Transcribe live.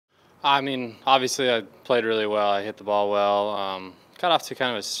I mean, obviously, I played really well. I hit the ball well. Got off to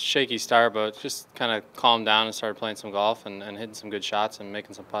kind of a shaky start, but just kind of calmed down and started playing some golf and hitting some good shots and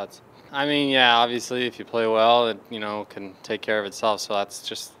making some putts. I mean, yeah, obviously, if you play well, it can take care of itself. So that's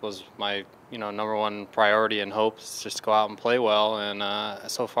just was my number one priority and hope is just go out and play well. And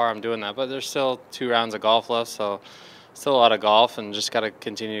so far, I'm doing that. But there's still 2 rounds of golf left, so still a lot of golf, and just got to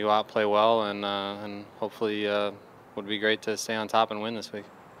continue to go out, play well, and hopefully, would be great to stay on top and win this week.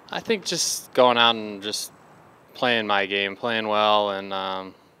 I think just going out and just playing my game, playing well, and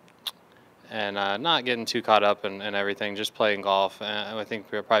not getting too caught up in everything. Just playing golf, and I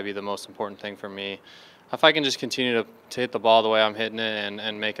think will probably be the most important thing for me. If I can just continue to hit the ball the way I'm hitting it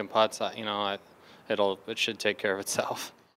and making putts, it should take care of itself.